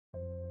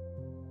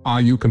Are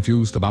you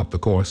confused about the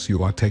course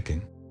you are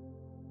taking?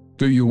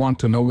 Do you want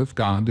to know if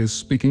God is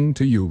speaking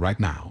to you right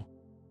now?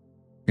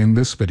 In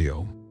this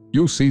video,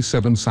 you'll see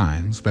 7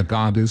 signs that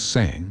God is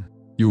saying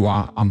you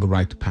are on the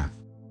right path.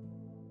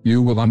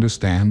 You will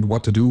understand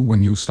what to do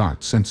when you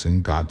start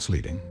sensing God's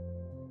leading.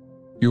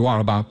 You are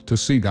about to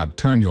see God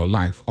turn your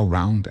life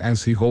around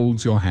as He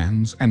holds your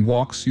hands and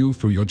walks you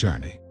through your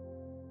journey.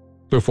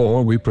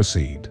 Before we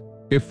proceed,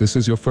 if this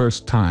is your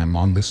first time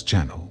on this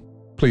channel,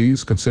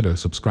 please consider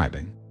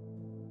subscribing.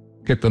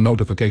 Hit the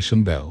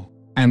notification bell,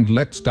 and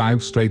let's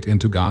dive straight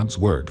into God's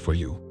Word for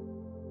you.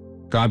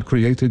 God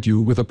created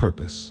you with a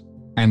purpose,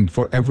 and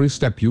for every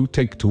step you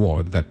take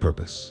toward that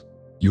purpose,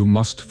 you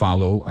must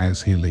follow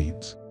as He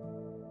leads.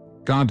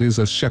 God is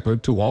a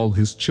shepherd to all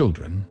His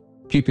children,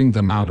 keeping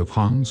them out of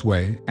harm's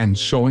way and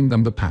showing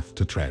them the path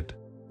to tread.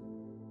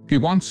 He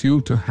wants you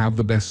to have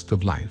the best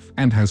of life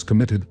and has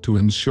committed to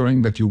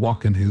ensuring that you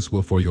walk in His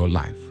will for your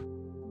life.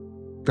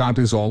 God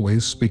is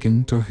always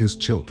speaking to His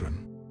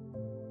children.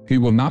 He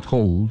will not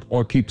hold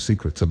or keep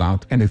secrets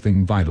about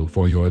anything vital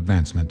for your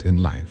advancement in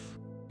life,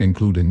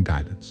 including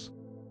guidance.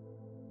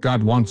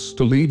 God wants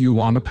to lead you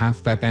on a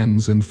path that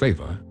ends in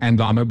favor and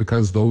honor,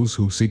 because those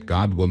who seek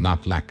God will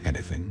not lack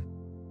anything.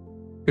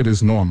 It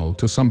is normal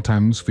to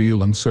sometimes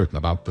feel uncertain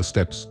about the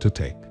steps to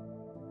take.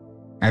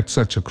 At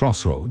such a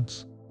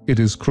crossroads, it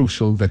is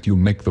crucial that you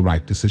make the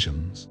right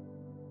decisions.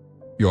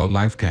 Your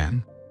life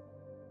can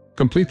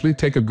completely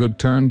take a good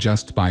turn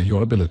just by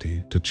your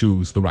ability to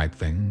choose the right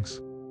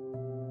things.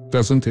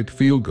 Doesn't it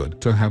feel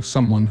good to have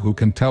someone who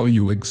can tell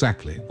you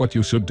exactly what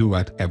you should do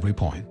at every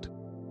point?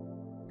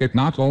 It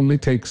not only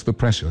takes the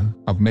pressure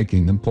of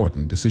making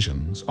important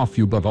decisions off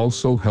you, but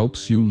also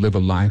helps you live a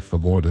life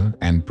of order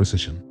and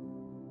precision.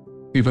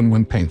 Even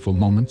when painful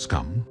moments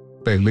come,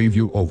 they leave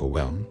you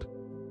overwhelmed.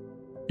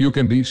 You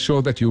can be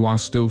sure that you are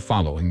still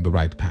following the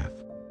right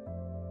path.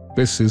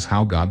 This is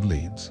how God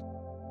leads.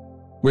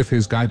 With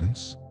His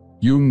guidance,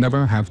 you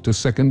never have to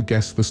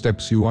second-guess the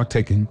steps you are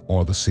taking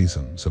or the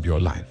seasons of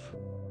your life.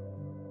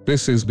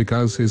 This is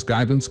because His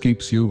guidance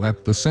keeps you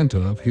at the center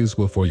of His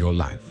will for your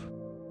life.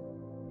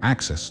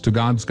 Access to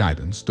God's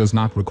guidance does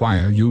not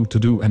require you to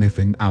do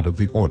anything out of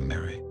the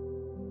ordinary.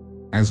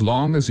 As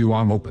long as you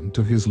are open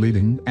to His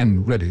leading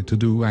and ready to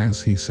do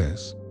as He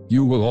says,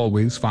 you will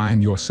always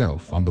find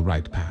yourself on the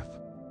right path.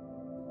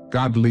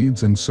 God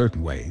leads in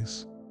certain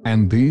ways,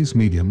 and these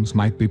mediums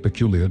might be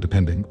peculiar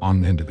depending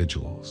on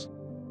individuals.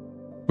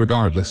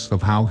 Regardless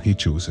of how He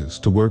chooses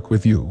to work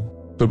with you,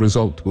 the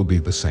result will be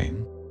the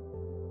same.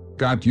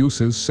 God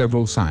uses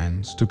several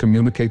signs to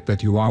communicate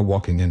that you are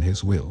walking in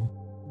His will.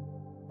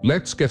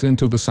 Let's get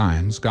into the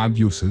signs God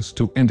uses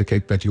to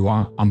indicate that you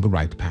are on the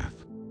right path.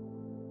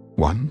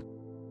 1.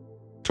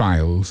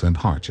 Trials and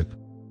hardship.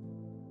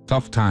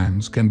 Tough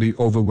times can be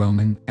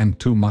overwhelming and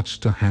too much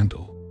to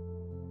handle.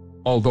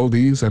 Although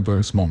these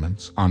adverse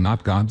moments are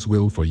not God's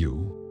will for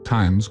you,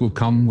 times will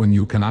come when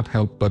you cannot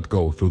help but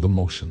go through the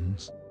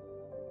motions.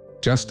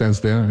 Just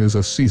as there is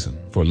a season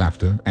for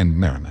laughter and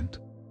merriment,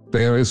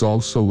 there is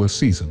also a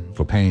season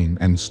for pain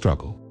and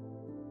struggle.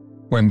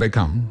 When they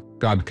come,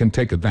 God can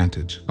take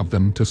advantage of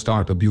them to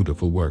start a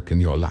beautiful work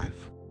in your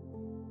life.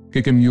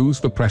 He can use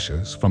the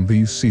pressures from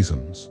these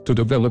seasons to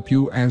develop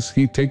you as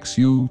He takes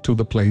you to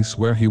the place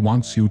where He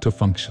wants you to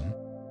function.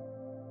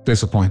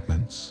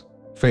 Disappointments,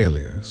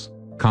 failures,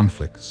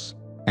 conflicts,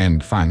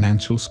 and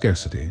financial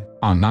scarcity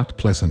are not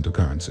pleasant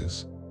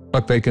occurrences,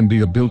 but they can be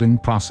a building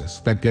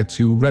process that gets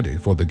you ready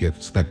for the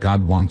gifts that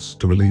God wants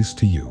to release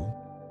to you.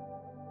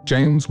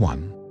 James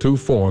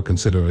 1:2-4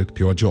 Consider it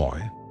pure joy,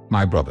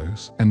 my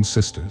brothers and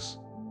sisters,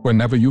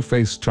 whenever you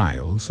face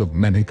trials of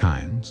many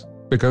kinds,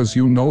 because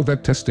you know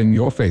that testing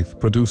your faith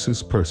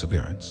produces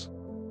perseverance.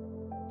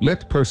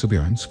 Let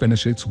perseverance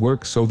finish its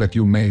work so that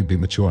you may be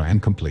mature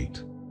and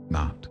complete,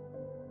 not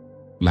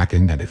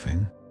lacking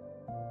anything.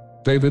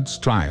 David's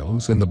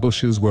trials in the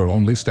bushes were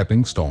only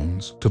stepping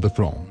stones to the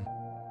throne.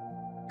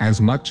 As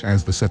much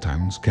as the set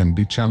times can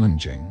be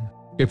challenging,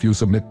 if you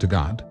submit to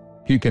God,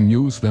 He can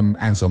use them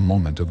as a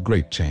moment of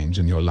great change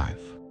in your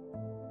life.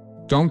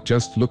 Don't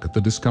just look at the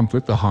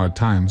discomfort the hard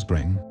times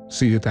bring,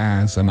 see it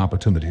as an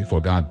opportunity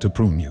for God to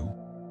prune you.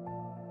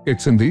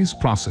 It's in these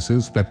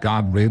processes that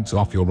God rids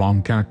off your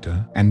wrong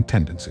character and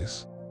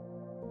tendencies.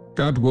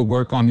 God will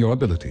work on your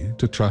ability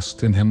to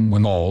trust in Him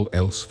when all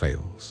else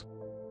fails.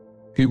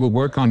 He will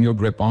work on your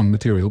grip on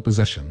material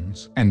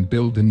possessions and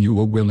build in you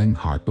a willing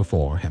heart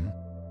before Him.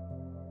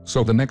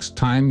 So the next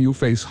time you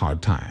face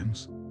hard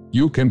times,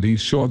 you can be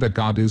sure that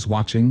God is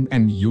watching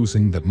and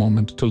using that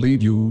moment to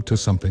lead you to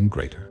something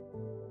greater.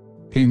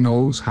 He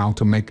knows how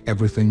to make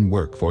everything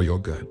work for your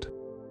good.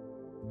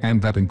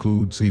 And that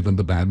includes even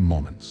the bad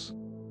moments.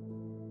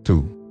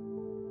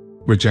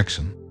 2.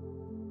 Rejection.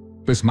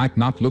 This might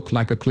not look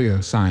like a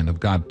clear sign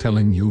of God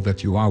telling you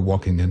that you are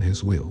walking in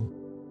His will.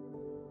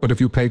 But if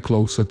you pay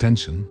close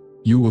attention,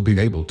 you will be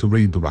able to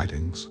read the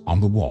writings on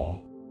the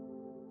wall.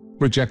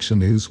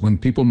 Rejection is when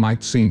people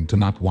might seem to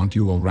not want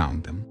you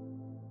around them.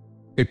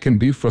 It can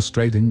be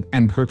frustrating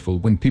and hurtful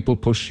when people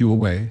push you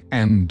away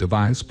and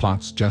devise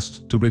plots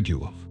just to rid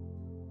you of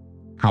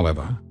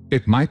However,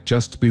 it might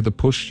just be the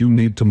push you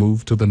need to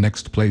move to the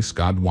next place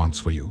God wants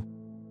for you.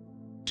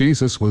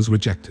 Jesus was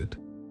rejected,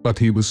 but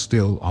he was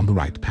still on the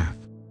right path.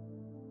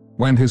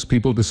 When his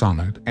people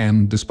dishonored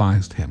and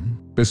despised him,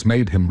 this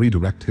made him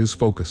redirect his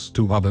focus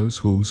to others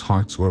whose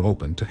hearts were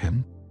open to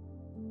him.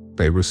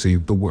 They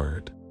received the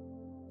word.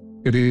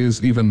 It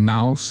is even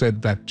now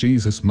said that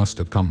Jesus must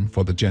have come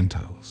for the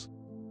Gentiles.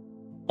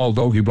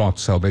 Although he brought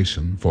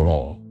salvation for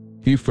all,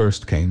 he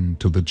first came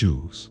to the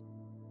Jews.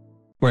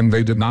 When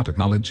they did not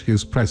acknowledge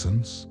his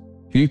presence,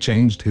 he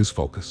changed his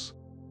focus.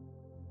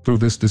 Through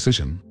this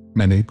decision,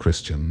 many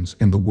Christians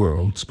in the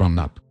world sprung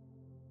up.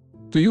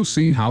 Do you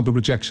see how the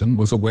rejection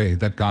was a way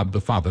that God the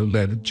Father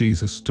led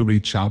Jesus to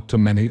reach out to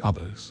many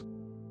others?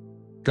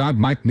 God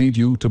might need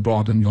you to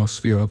broaden your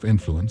sphere of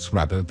influence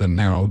rather than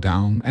narrow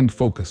down and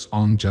focus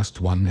on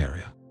just one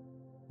area.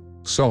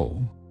 So,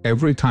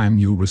 every time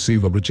you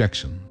receive a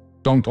rejection,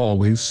 don't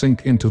always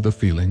sink into the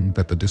feeling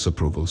that the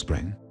disapprovals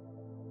bring.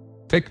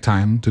 Take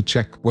time to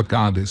check what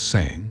God is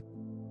saying.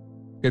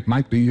 It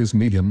might be his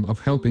medium of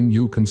helping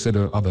you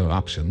consider other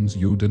options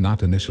you did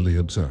not initially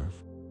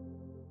observe.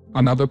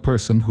 Another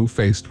person who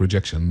faced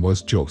rejection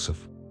was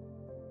Joseph.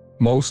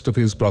 Most of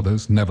his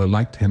brothers never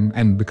liked him,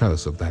 and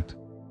because of that,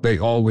 they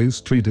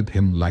always treated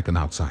him like an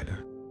outsider.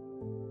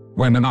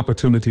 When an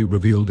opportunity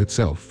revealed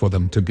itself for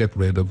them to get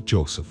rid of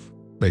Joseph,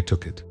 they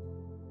took it.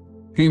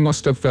 He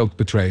must have felt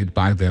betrayed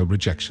by their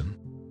rejection.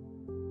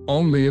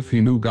 Only if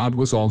he knew God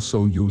was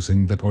also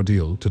using that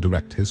ordeal to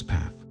direct his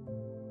path.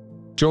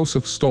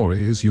 Joseph's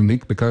story is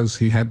unique because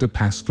he had to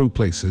pass through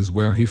places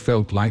where he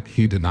felt like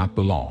he did not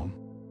belong.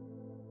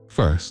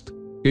 First,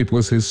 it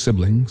was his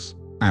siblings.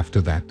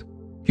 After that,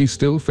 he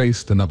still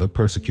faced another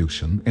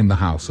persecution in the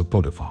house of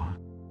Potiphar.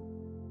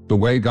 The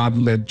way God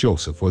led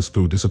Joseph was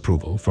through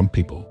disapproval from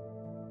people.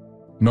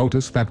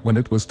 Notice that when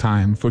it was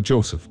time for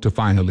Joseph to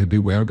finally be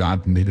where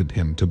God needed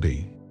him to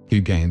be, he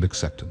gained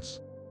acceptance.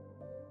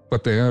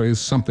 But there is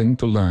something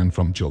to learn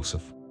from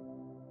Joseph.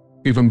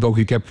 Even though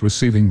he kept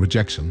receiving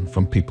rejection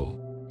from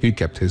people, he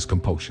kept his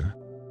composure.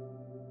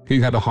 He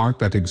had a heart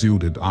that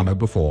exuded honor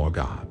before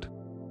God.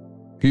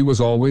 He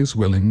was always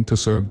willing to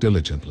serve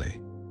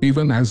diligently,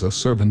 even as a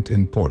servant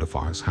in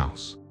Potiphar's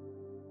house.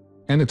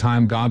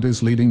 Anytime God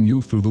is leading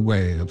you through the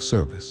way of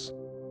service,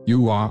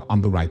 you are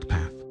on the right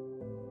path.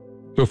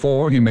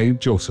 Before he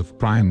made Joseph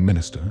prime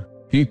minister,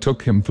 he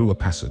took him through a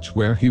passage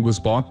where he was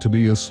bought to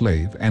be a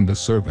slave and a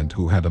servant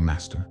who had a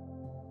master.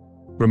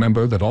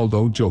 Remember that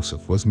although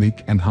Joseph was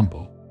meek and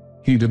humble,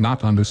 he did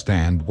not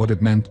understand what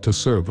it meant to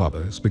serve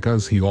others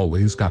because he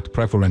always got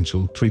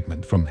preferential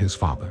treatment from his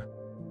father.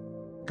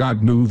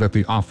 God knew that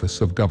the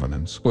office of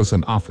governance was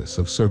an office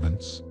of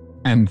servants,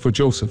 and for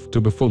Joseph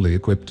to be fully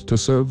equipped to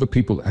serve the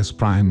people as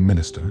prime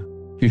minister,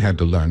 he had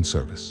to learn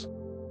service.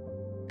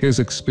 His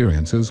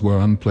experiences were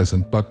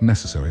unpleasant but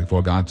necessary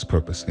for God's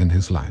purpose in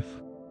his life.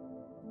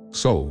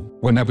 So,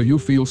 whenever you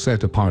feel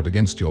set apart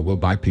against your will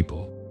by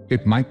people,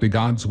 it might be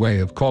God's way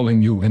of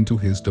calling you into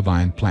his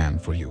divine plan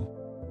for you.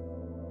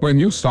 When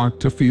you start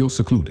to feel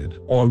secluded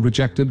or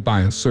rejected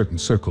by a certain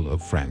circle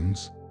of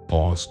friends,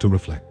 pause to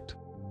reflect.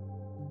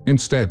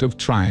 Instead of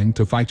trying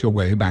to fight your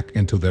way back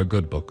into their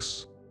good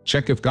books,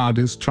 check if God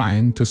is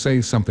trying to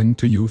say something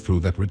to you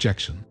through that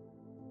rejection.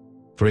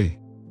 3.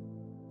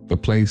 The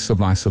place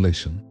of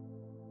isolation.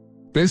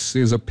 This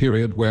is a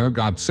period where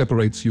God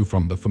separates you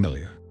from the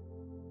familiar.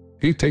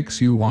 He takes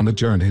you on a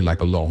journey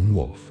like a lone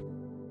wolf.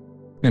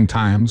 In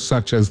times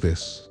such as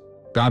this,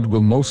 God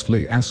will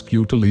mostly ask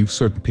you to leave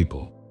certain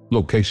people,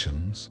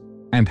 locations,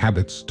 and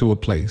habits to a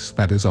place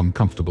that is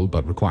uncomfortable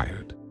but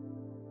required.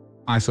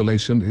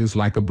 Isolation is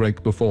like a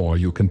break before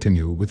you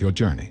continue with your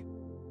journey.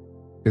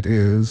 It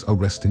is a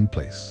resting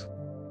place.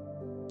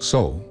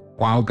 So,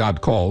 while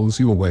God calls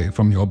you away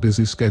from your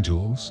busy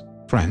schedules,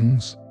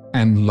 friends,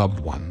 and loved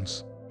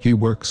ones, he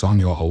works on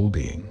your whole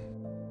being.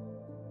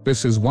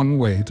 This is one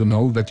way to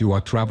know that you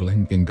are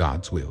traveling in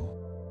God's will.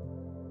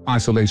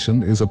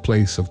 Isolation is a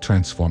place of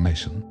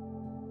transformation.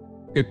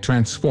 It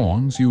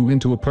transforms you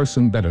into a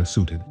person better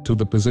suited to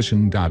the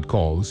position God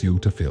calls you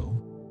to fill.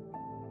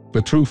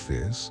 The truth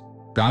is,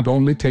 God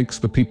only takes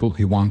the people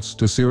he wants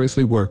to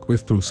seriously work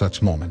with through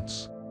such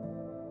moments.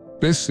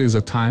 This is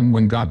a time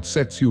when God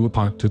sets you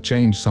apart to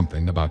change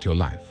something about your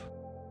life.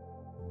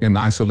 In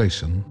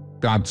isolation,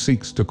 God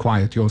seeks to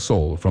quiet your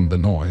soul from the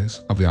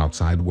noise of the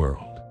outside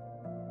world.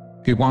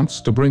 He wants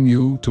to bring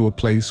you to a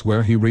place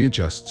where he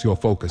readjusts your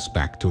focus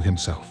back to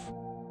himself.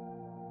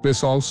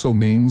 This also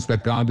means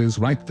that God is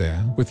right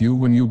there with you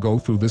when you go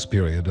through this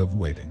period of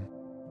waiting.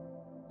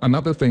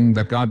 Another thing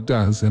that God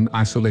does in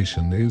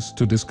isolation is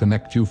to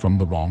disconnect you from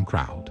the wrong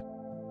crowd.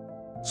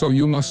 So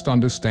you must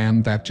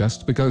understand that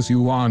just because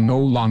you are no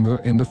longer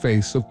in the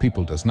face of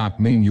people does not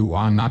mean you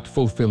are not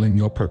fulfilling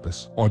your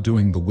purpose or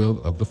doing the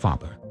will of the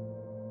Father.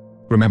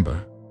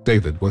 Remember,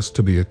 David was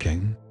to be a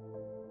king.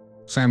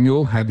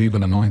 Samuel had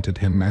even anointed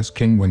him as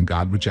king when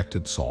God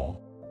rejected Saul.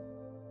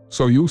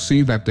 So you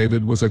see that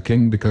David was a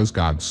king because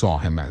God saw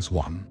him as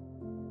one.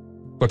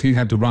 But he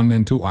had to run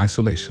into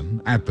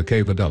isolation at the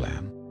cave of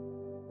Adullam.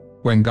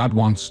 When God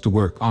wants to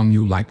work on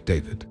you like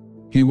David,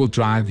 He will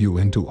drive you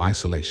into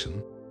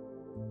isolation.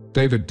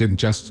 David didn't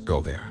just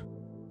go there.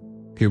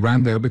 He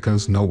ran there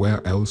because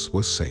nowhere else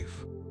was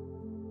safe.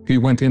 He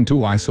went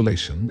into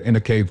isolation in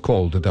a cave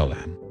called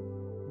Adullam.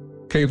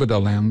 Cave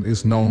Adullam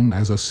is known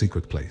as a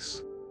secret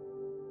place.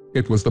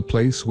 It was the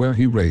place where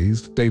He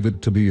raised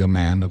David to be a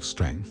man of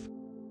strength.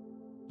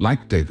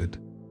 Like David,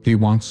 He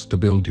wants to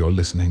build your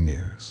listening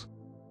ears.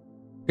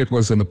 It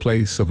was in a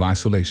place of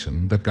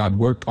isolation that God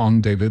worked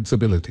on David's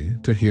ability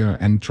to hear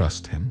and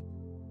trust Him.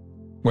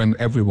 When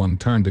everyone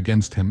turned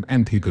against him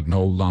and he could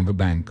no longer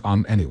bank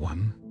on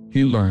anyone,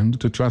 he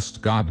learned to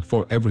trust God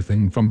for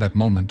everything from that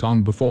moment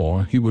on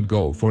before he would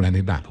go for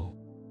any battle.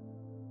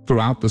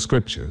 Throughout the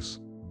scriptures,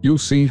 you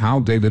see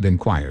how David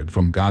inquired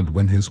from God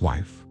when his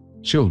wife,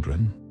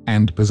 children,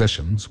 and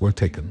possessions were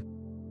taken.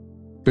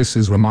 This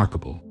is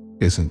remarkable,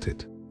 isn't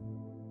it?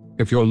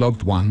 If your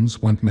loved ones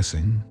went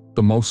missing,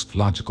 the most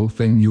logical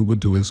thing you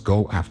would do is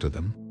go after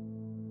them.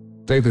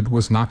 David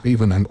was not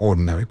even an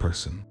ordinary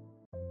person.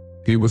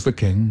 He was the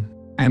king,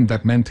 and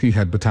that meant he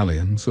had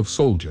battalions of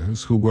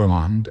soldiers who were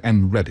armed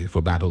and ready for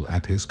battle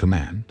at his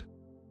command.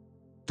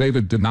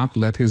 David did not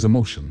let his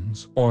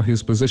emotions or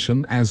his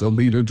position as a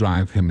leader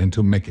drive him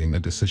into making a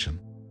decision.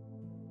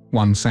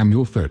 1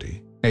 Samuel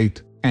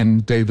 30:8,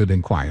 and David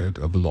inquired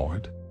of the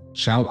Lord,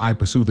 "Shall I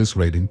pursue this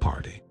raiding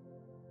party?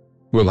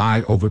 Will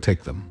I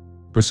overtake them?"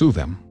 "Pursue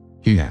them,"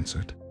 he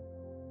answered.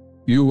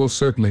 "You will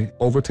certainly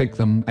overtake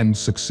them and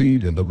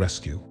succeed in the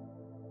rescue."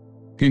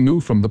 He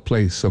knew from the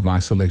place of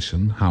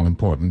isolation how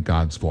important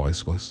God's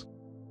voice was.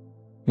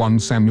 1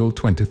 Samuel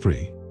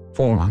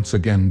 23:4, once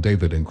again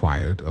David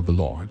inquired of the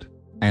Lord,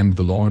 and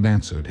the Lord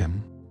answered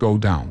him, "Go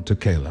down to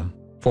Keilah,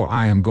 for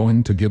I am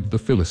going to give the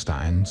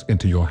Philistines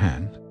into your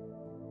hand."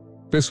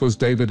 This was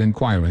David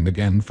inquiring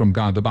again from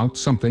God about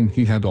something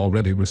he had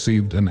already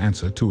received an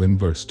answer to in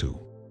verse 2.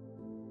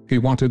 He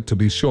wanted to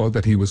be sure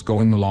that he was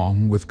going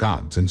along with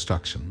God's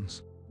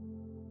instructions.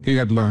 He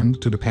had learned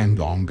to depend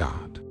on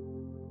God.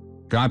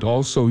 God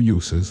also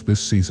uses this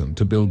season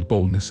to build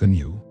boldness in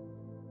you.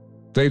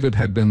 David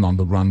had been on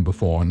the run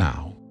before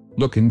now,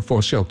 looking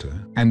for shelter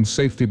and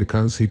safety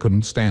because he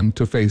couldn't stand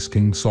to face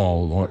King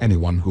Saul or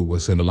anyone who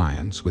was in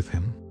alliance with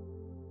him.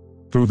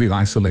 Through the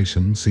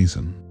isolation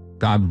season,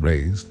 God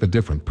raised a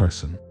different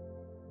person.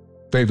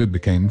 David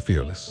became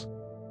fearless.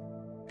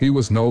 He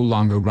was no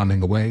longer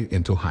running away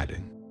into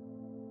hiding.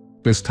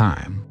 This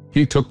time,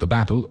 he took the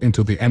battle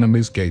into the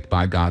enemy's gate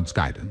by God's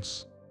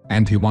guidance,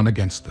 and he won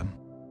against them.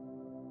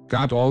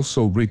 God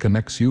also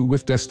reconnects you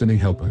with destiny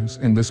helpers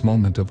in this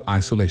moment of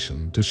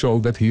isolation to show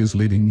that He is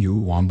leading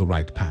you on the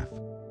right path.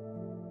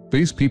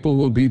 These people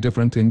will be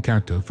different in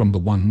character from the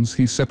ones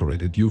He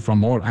separated you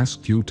from or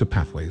asked you to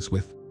pathways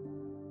with.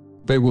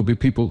 They will be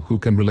people who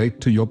can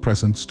relate to your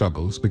present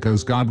struggles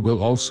because God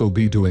will also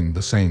be doing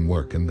the same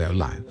work in their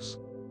lives.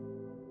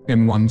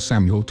 In 1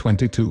 Samuel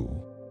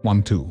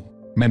 22:1-2,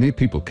 many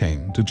people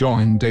came to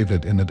join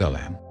David in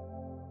Adullam.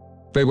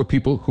 They were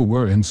people who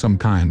were in some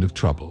kind of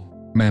trouble.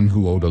 Men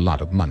who owed a lot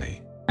of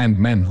money, and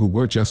men who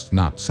were just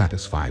not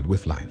satisfied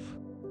with life.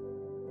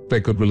 They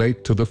could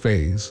relate to the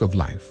phase of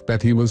life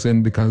that he was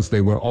in because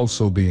they were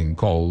also being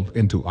called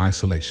into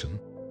isolation.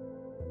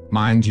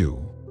 Mind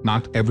you,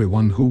 not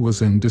everyone who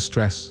was in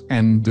distress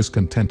and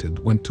discontented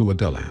went to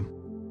Adullam.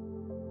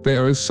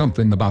 There is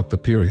something about the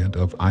period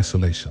of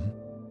isolation.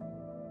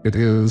 It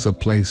is a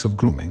place of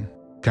grooming,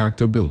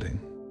 character building,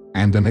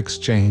 and an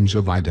exchange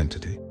of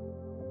identity.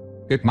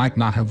 It might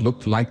not have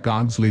looked like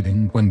God's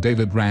leading when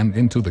David ran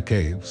into the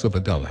caves of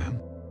Adullam.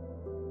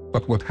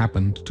 But what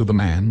happened to the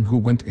man who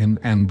went in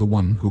and the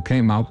one who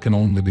came out can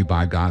only be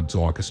by God's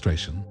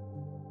orchestration.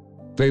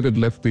 David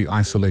left the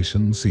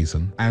isolation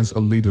season as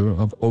a leader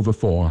of over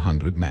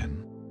 400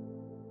 men.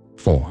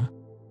 4.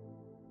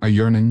 A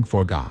yearning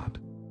for God.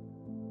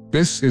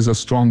 This is a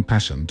strong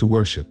passion to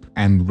worship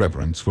and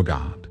reverence for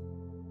God.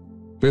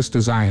 This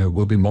desire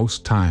will be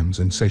most times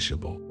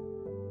insatiable.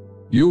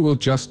 You will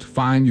just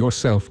find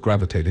yourself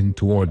gravitating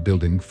toward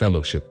building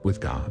fellowship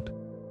with God.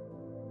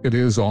 It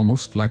is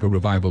almost like a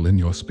revival in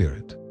your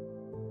spirit.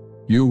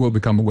 You will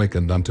become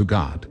awakened unto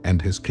God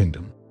and His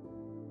kingdom.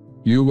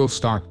 You will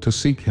start to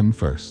seek Him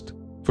first,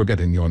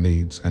 forgetting your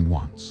needs and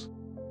wants.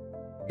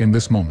 In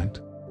this moment,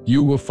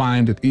 you will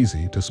find it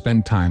easy to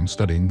spend time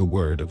studying the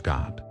Word of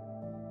God.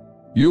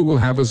 You will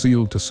have a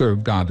zeal to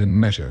serve God in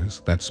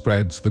measures that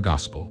spreads the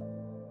gospel.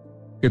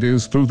 It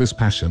is through this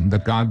passion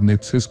that God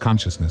knits His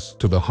consciousness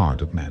to the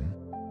heart of men.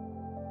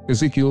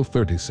 Ezekiel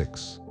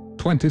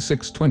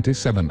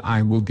 36:26-27,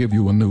 I will give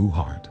you a new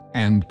heart,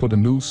 and put a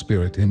new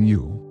spirit in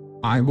you.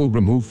 I will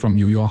remove from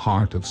you your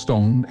heart of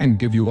stone and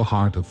give you a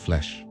heart of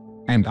flesh.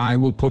 And I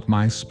will put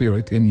my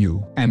spirit in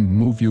you, and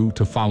move you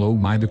to follow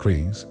my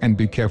decrees and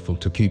be careful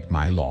to keep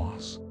my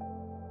laws.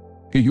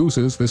 He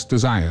uses this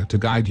desire to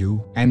guide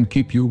you and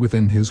keep you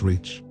within His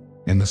reach,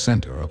 in the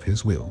center of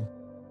His will.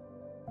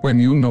 When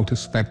you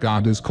notice that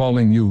God is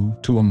calling you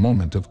to a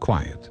moment of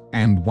quiet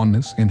and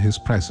oneness in His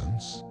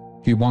presence,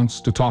 He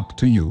wants to talk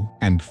to you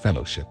and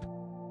fellowship.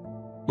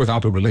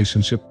 Without a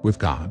relationship with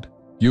God,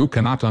 You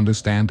cannot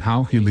understand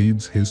how he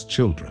leads his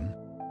children.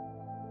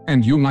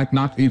 And you might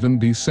not even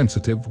be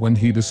sensitive when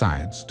he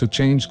decides to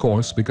change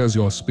course because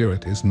your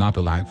spirit is not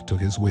alive to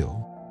his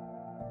will.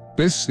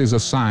 This is a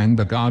sign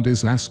that God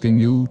is asking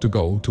you to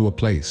go to a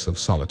place of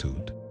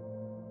solitude.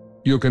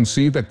 You can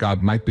see that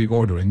God might be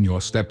ordering your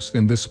steps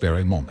in this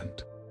very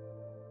moment.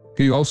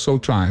 He also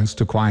tries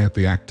to quiet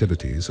the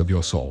activities of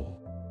your soul.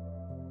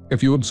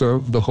 If you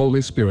observe the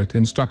Holy Spirit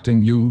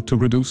instructing you to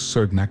reduce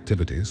certain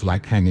activities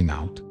like hanging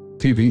out,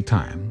 TV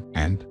time,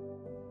 and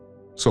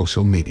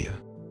social media,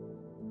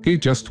 he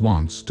just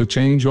wants to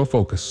change your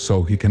focus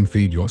so he can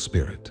feed your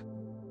spirit.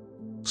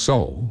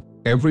 So,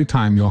 every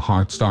time your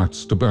heart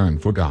starts to burn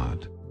for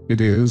God,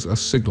 it is a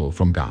signal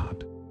from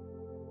God.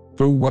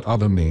 Through what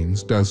other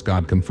means does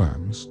God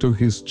confirms to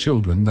his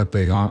children that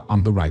they are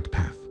on the right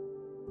path?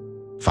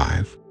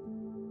 5.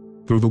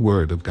 Through the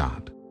Word of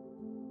God.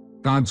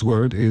 God's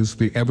Word is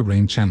the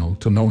evergreen channel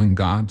to knowing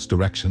God's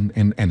direction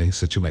in any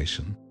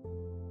situation.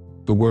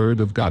 The Word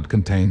of God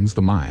contains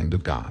the mind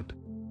of God.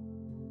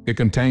 It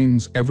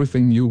contains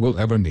everything you will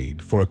ever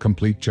need for a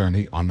complete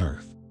journey on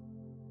earth.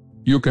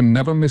 You can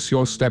never miss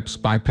your steps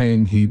by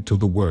paying heed to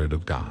the Word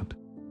of God.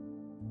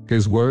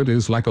 His Word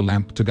is like a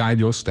lamp to guide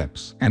your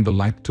steps and the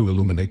light to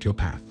illuminate your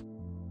path.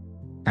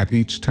 At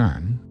each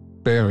turn,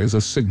 there is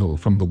a signal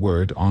from the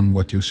Word on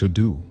what you should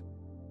do.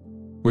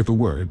 With the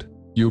Word,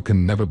 you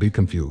can never be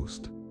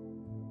confused.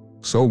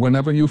 So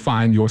whenever you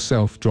find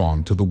yourself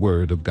drawn to the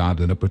Word of God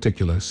in a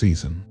particular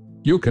season,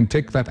 you can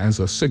take that as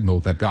a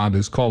signal that God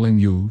is calling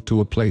you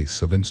to a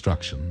place of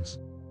instructions.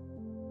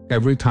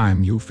 Every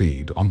time you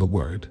feed on the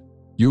Word,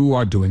 you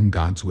are doing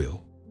God's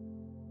will.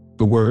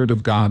 The Word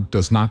of God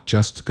does not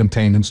just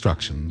contain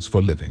instructions for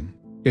living,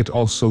 it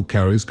also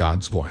carries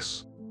God's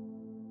voice.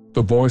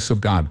 The voice of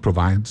God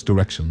provides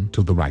direction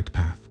to the right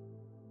path.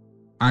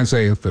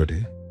 Isaiah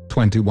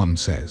 30:21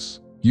 says,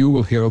 "You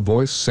will hear a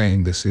voice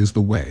saying, 'This is the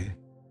way,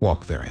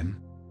 walk therein.'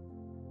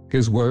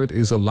 His word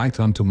is a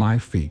light unto my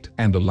feet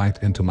and a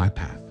light into my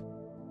path."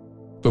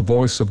 The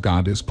voice of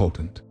God is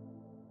potent.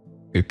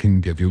 It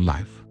can give you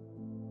life.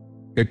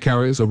 It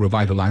carries a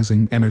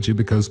revitalizing energy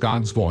because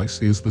God's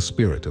voice is the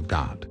Spirit of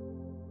God.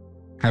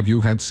 Have you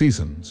had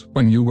seasons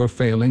when you were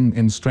failing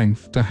in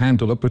strength to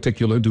handle a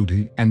particular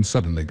duty and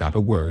suddenly got a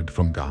word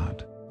from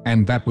God,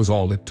 and that was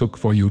all it took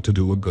for you to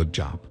do a good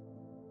job?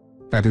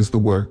 That is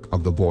the work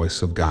of the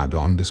voice of God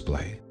on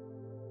display.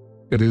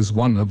 It is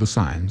one of the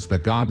signs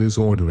that God is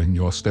ordering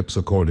your steps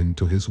according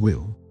to his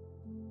will.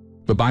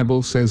 The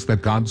Bible says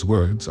that God's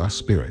words are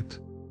spirit,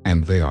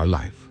 and they are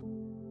life.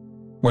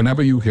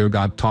 Whenever you hear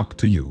God talk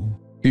to you,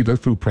 either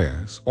through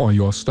prayers or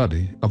your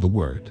study of the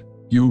Word,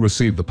 you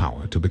receive the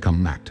power to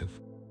become active.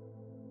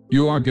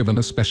 You are given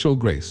a special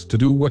grace to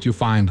do what you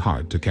find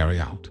hard to carry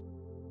out.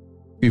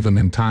 Even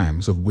in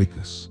times of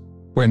weakness,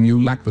 when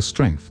you lack the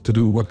strength to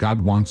do what God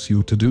wants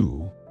you to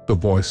do, the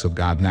voice of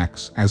God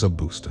acts as a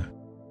booster.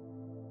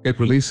 It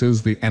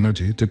releases the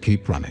energy to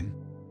keep running.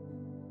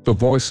 The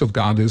voice of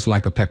God is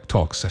like a pep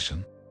talk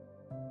session.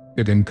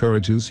 It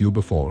encourages you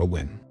before a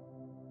win.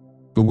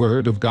 The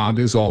Word of God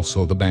is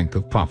also the bank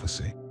of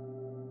prophecy.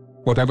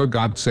 Whatever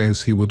God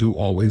says he will do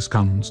always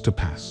comes to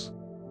pass.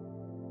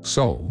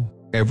 So,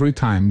 every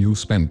time you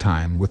spend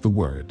time with the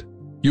Word,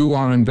 you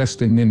are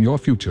investing in your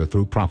future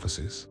through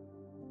prophecies.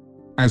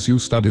 As you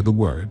study the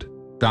Word,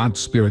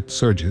 God's Spirit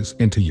surges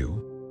into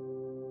you.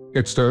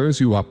 It stirs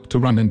you up to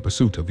run in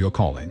pursuit of your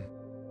calling.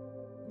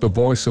 The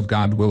voice of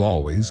God will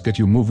always get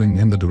you moving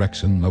in the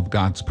direction of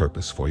God's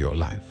purpose for your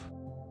life.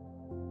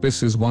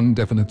 This is one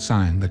definite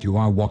sign that you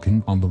are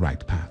walking on the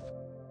right path.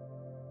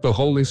 The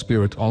Holy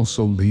Spirit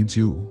also leads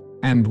you,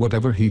 and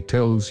whatever he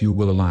tells you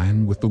will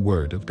align with the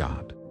Word of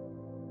God.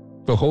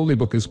 The Holy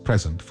Book is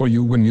present for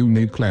you when you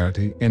need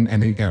clarity in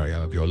any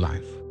area of your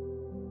life.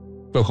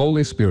 The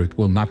Holy Spirit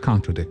will not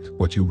contradict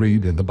what you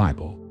read in the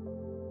Bible.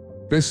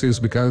 This is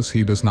because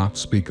he does not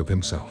speak of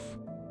himself.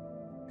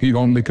 He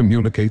only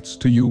communicates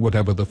to you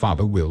whatever the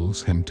Father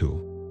wills him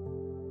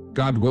to.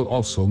 God will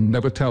also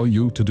never tell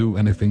you to do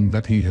anything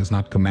that he has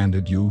not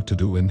commanded you to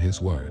do in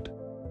his Word.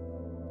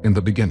 In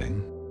the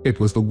beginning, it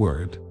was the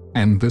Word,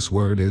 and this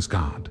Word is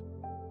God.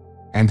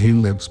 And he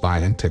lives by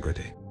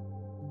integrity.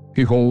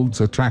 He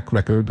holds a track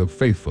record of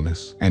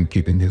faithfulness and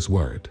keeping his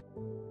word.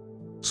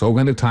 So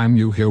anytime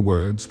you hear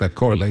words that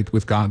correlate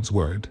with God's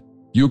Word,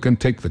 you can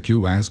take the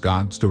cue as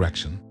God's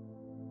direction.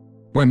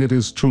 When it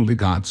is truly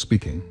God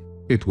speaking,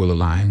 it will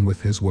align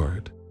with his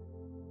Word.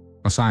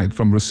 Aside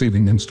from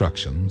receiving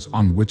instructions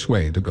on which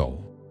way to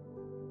go,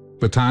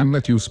 the time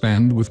that you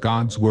spend with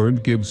God's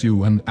Word gives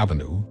you an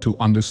avenue to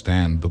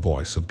understand the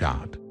voice of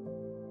God.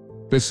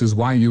 This is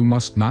why you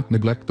must not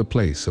neglect the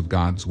place of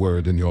God's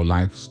Word in your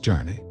life's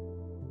journey.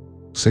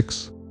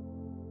 6.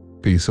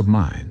 Peace of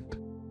mind.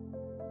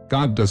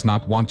 God does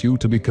not want you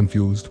to be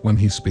confused when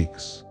he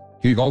speaks.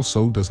 He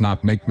also does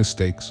not make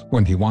mistakes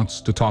when he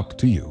wants to talk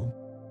to you.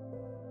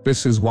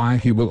 This is why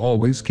he will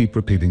always keep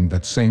repeating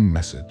that same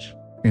message,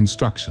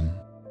 instruction,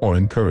 or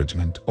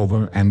encouragement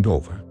over and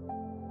over.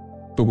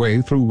 The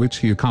way through which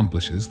he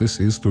accomplishes this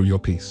is through your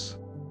peace.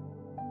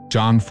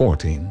 John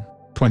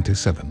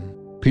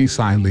 14:27. Peace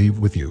I leave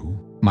with you,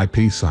 my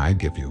peace I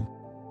give you.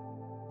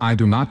 I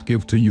do not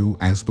give to you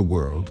as the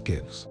world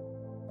gives.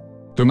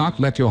 Do not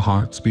let your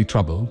hearts be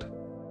troubled,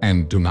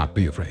 and do not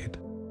be afraid.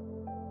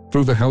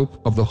 Through the help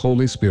of the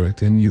Holy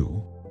Spirit in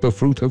you, the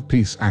fruit of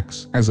peace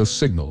acts as a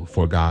signal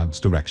for God's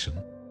direction.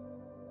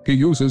 He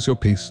uses your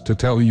peace to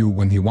tell you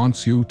when He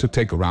wants you to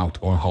take a route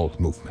or halt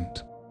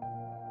movement.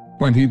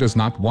 When He does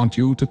not want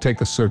you to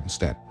take a certain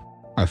step,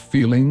 a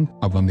feeling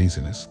of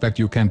uneasiness that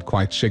you can't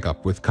quite shake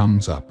up with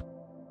comes up.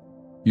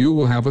 You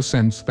will have a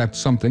sense that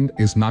something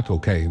is not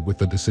okay with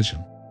the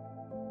decision.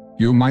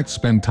 You might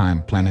spend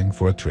time planning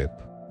for a trip,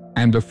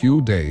 and a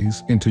few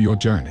days into your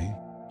journey,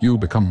 you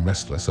become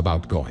restless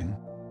about going.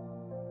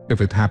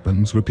 If it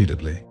happens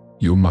repeatedly,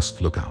 you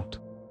must look out.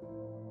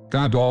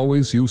 God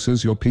always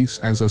uses your peace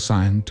as a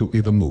sign to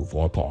either move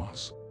or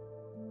pause.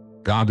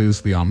 God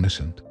is the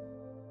omniscient.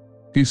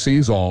 He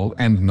sees all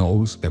and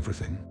knows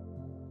everything,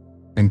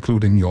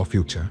 including your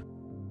future.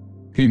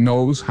 He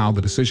knows how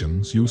the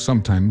decisions you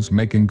sometimes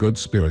make in good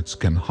spirits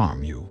can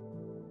harm you.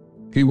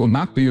 He will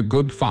not be a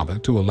good father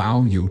to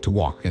allow you to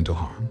walk into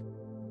harm.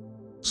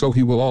 So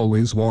He will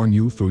always warn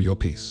you through your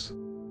peace.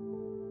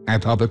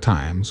 At other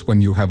times when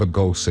you have a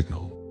go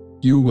signal,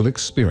 you will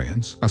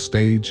experience a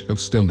stage of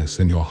stillness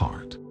in your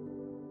heart.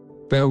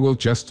 There will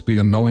just be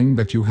a knowing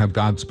that you have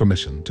God's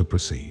permission to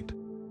proceed.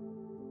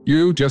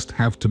 You just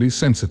have to be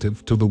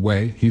sensitive to the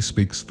way He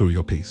speaks through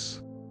your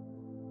peace.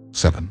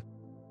 7.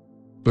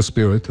 The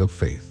spirit of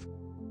faith.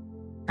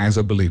 As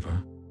a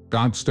believer,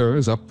 God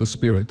stirs up the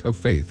spirit of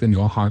faith in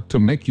your heart to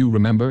make you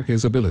remember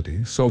His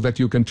ability so that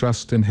you can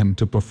trust in Him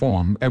to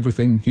perform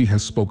everything He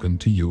has spoken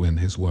to you in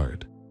His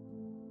Word.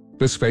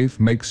 This faith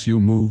makes you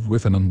move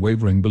with an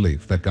unwavering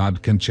belief that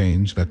God can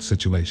change that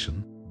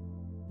situation.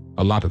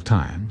 A lot of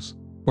times,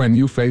 when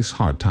you face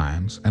hard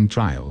times and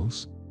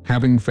trials,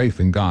 having faith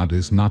in God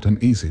is not an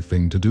easy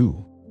thing to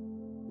do.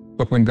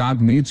 But when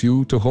God needs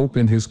you to hope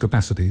in His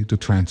capacity to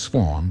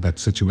transform that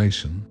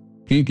situation,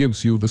 He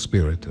gives you the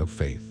spirit of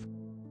faith.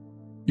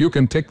 You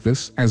can take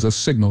this as a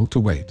signal to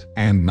wait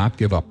and not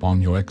give up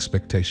on your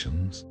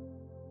expectations.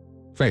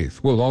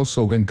 Faith will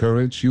also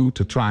encourage you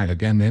to try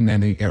again in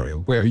any area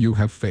where you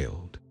have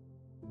failed.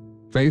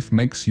 Faith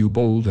makes you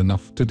bold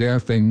enough to dare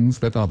things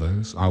that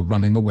others are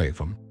running away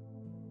from.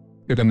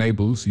 It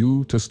enables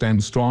you to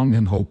stand strong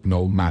in hope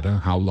no matter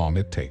how long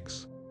it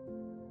takes.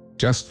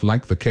 Just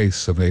like the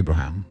case of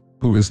Abraham,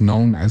 who is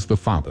known as the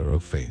father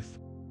of faith.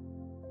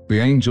 The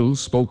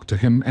angels spoke to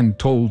him and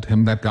told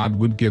him that God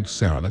would give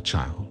Sarah a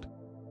child.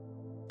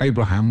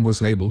 Abraham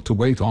was able to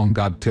wait on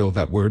God till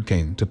that word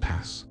came to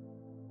pass.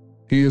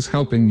 He is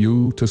helping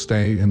you to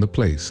stay in the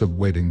place of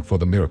waiting for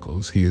the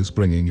miracles He is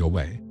bringing your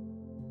way.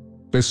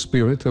 This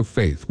spirit of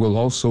faith will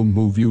also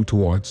move you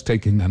towards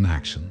taking an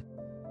action.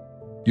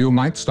 You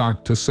might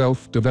start to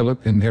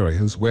self-develop in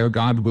areas where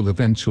God will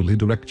eventually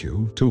direct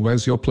you to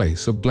as your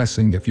place of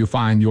blessing if you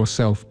find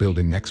yourself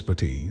building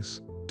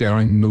expertise,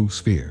 daring new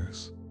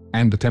spheres,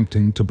 and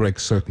attempting to break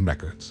certain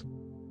records.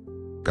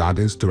 God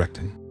is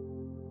directing.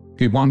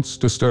 He wants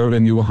to stir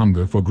in you a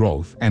hunger for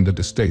growth and a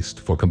distaste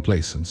for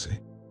complacency.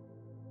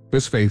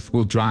 This faith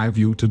will drive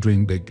you to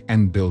dream big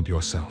and build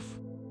yourself.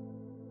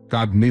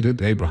 God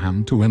needed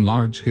Abraham to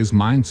enlarge his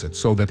mindset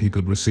so that he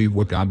could receive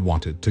what God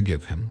wanted to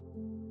give him.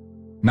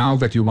 Now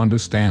that you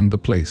understand the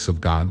place of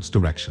God's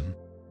direction,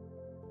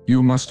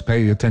 you must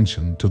pay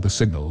attention to the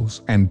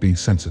signals and be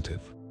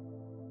sensitive.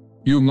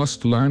 You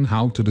must learn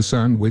how to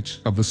discern which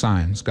of the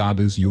signs God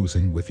is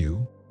using with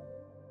you.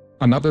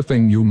 Another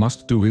thing you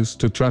must do is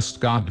to trust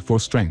God for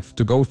strength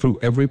to go through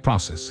every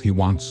process He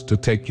wants to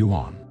take you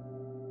on.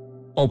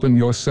 Open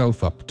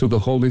yourself up to the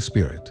Holy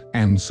Spirit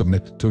and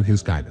submit to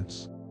His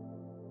guidance.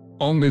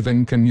 Only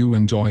then can you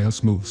enjoy a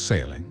smooth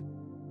sailing.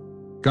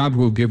 God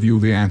will give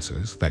you the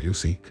answers that you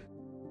seek.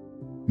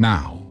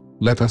 Now,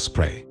 let us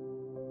pray.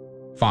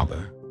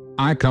 Father,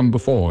 I come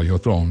before your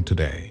throne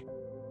today.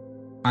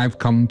 I've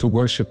come to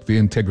worship the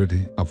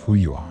integrity of who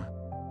you are.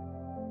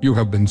 You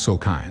have been so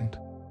kind.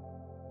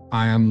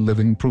 I am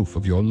living proof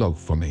of your love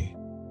for me.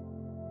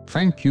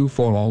 Thank you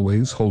for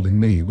always holding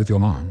me with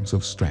your arms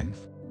of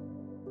strength.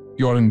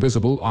 Your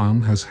invisible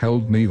arm has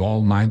held me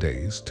all my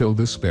days till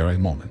this very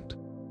moment.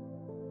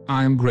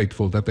 I am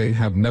grateful that they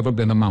have never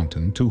been a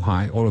mountain too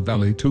high or a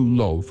valley too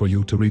low for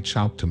you to reach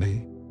out to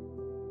me.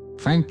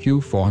 Thank you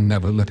for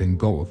never letting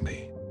go of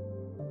me.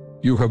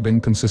 You have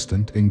been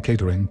consistent in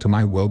catering to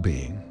my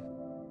well-being.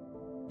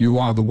 You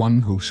are the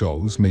one who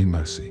shows me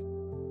mercy.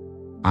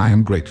 I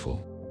am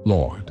grateful,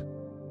 Lord.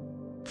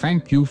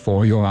 Thank you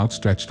for your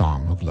outstretched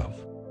arm of love.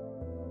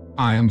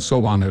 I am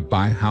so honored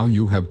by how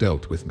you have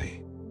dealt with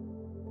me.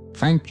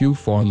 Thank you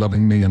for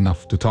loving me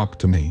enough to talk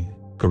to me,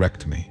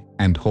 correct me,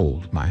 and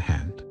hold my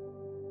hand.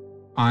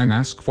 I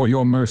ask for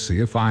your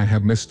mercy if I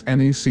have missed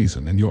any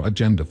season in your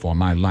agenda for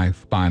my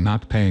life by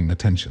not paying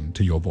attention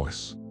to your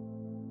voice.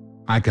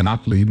 I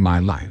cannot lead my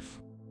life,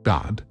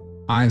 God.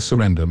 I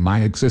surrender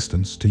my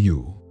existence to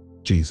you,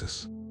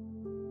 Jesus.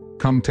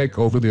 Come take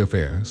over the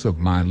affairs of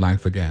my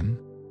life again.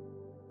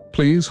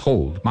 Please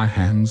hold my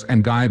hands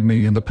and guide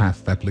me in the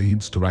path that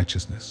leads to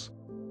righteousness.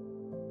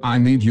 I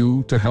need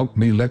you to help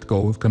me let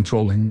go of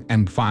controlling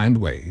and find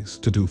ways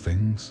to do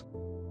things.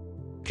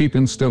 Keep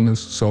in stillness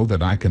so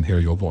that I can hear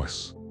your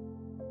voice.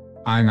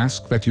 I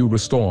ask that you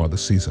restore the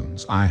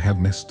seasons I have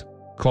missed,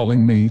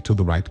 calling me to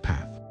the right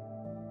path.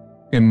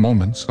 In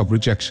moments of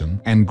rejection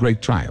and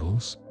great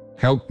trials,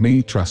 help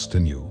me trust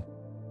in you.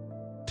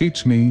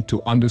 Teach me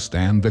to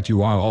understand that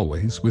you are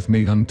always with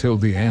me until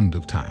the end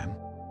of time.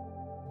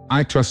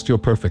 I trust your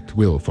perfect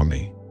will for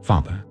me,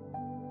 Father.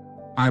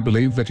 I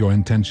believe that your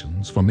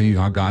intentions for me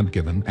are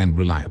God-given and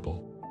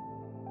reliable.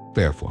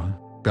 Therefore,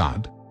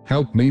 God,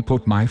 help me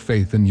put my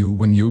faith in you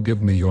when you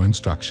give me your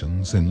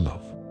instructions in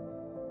love.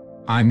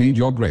 I need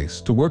your grace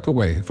to work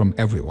away from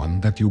everyone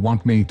that you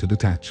want me to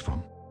detach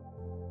from.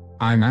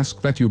 I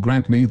ask that you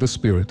grant me the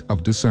spirit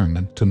of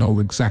discernment to know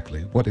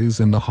exactly what is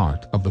in the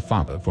heart of the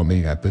Father for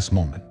me at this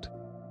moment.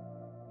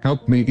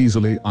 Help me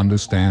easily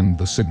understand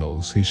the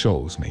signals he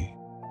shows me.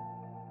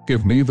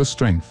 Give me the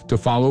strength to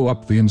follow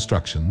up the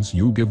instructions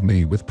you give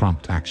me with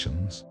prompt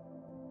actions.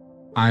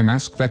 I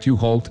ask that you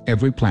halt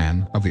every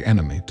plan of the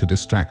enemy to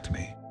distract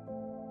me.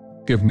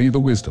 Give me the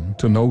wisdom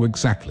to know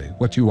exactly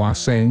what you are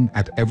saying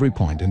at every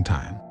point in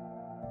time.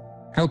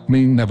 Help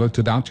me never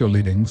to doubt your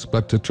leadings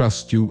but to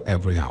trust you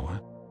every hour.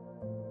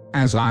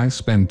 As I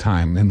spend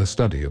time in the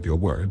study of your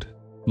word,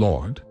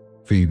 Lord,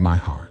 feed my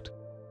heart.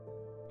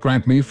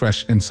 Grant me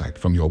fresh insight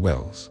from your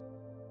wells.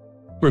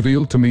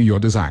 Reveal to me your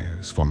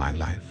desires for my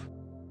life.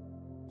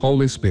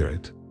 Holy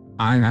Spirit,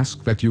 I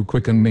ask that you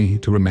quicken me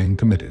to remain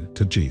committed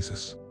to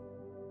Jesus.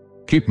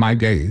 Keep my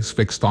gaze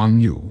fixed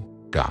on you,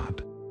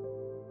 God.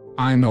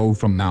 I know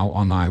from now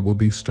on I will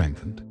be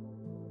strengthened.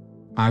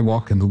 I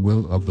walk in the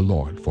will of the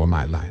Lord for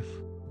my life.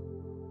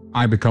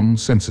 I become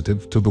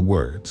sensitive to the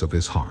words of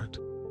his heart.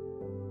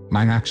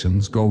 My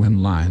actions go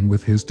in line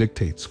with his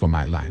dictates for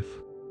my life.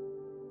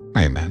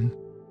 Amen.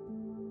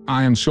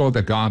 I am sure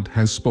that God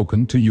has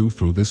spoken to you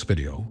through this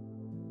video.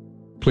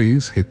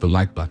 Please hit the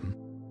like button.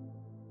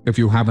 If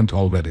you haven't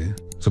already,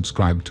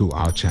 subscribe to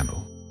our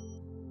channel.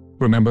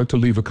 Remember to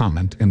leave a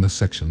comment in the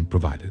section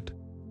provided.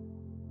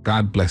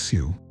 God bless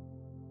you.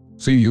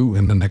 See you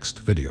in the next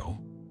video.